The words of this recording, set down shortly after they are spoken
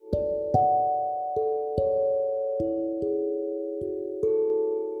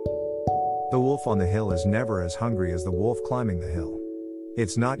The wolf on the hill is never as hungry as the wolf climbing the hill.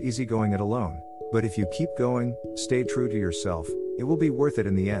 It's not easy going it alone, but if you keep going, stay true to yourself, it will be worth it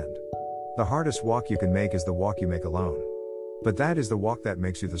in the end. The hardest walk you can make is the walk you make alone. But that is the walk that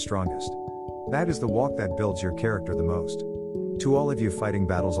makes you the strongest. That is the walk that builds your character the most. To all of you fighting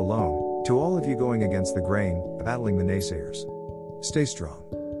battles alone, to all of you going against the grain, battling the naysayers, stay strong.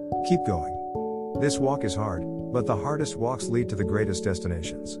 Keep going. This walk is hard, but the hardest walks lead to the greatest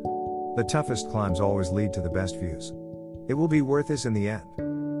destinations. The toughest climbs always lead to the best views. It will be worth this in the end.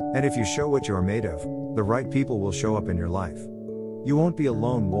 And if you show what you are made of, the right people will show up in your life. You won't be a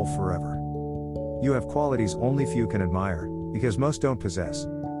lone wolf forever. You have qualities only few can admire, because most don't possess.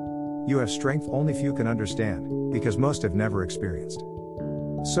 You have strength only few can understand, because most have never experienced.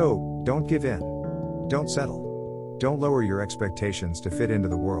 So, don't give in. Don't settle. Don't lower your expectations to fit into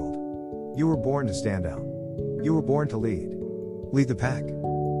the world. You were born to stand out. You were born to lead. Lead the pack.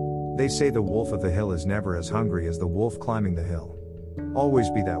 They say the wolf of the hill is never as hungry as the wolf climbing the hill. Always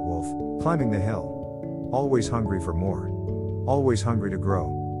be that wolf, climbing the hill. Always hungry for more. Always hungry to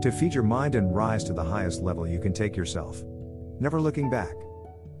grow, to feed your mind and rise to the highest level you can take yourself. Never looking back.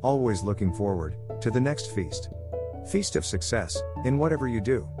 Always looking forward, to the next feast. Feast of success, in whatever you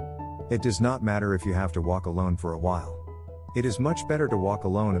do. It does not matter if you have to walk alone for a while. It is much better to walk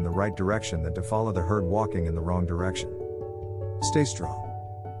alone in the right direction than to follow the herd walking in the wrong direction. Stay strong.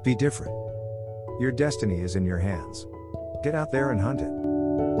 Be different. Your destiny is in your hands. Get out there and hunt it.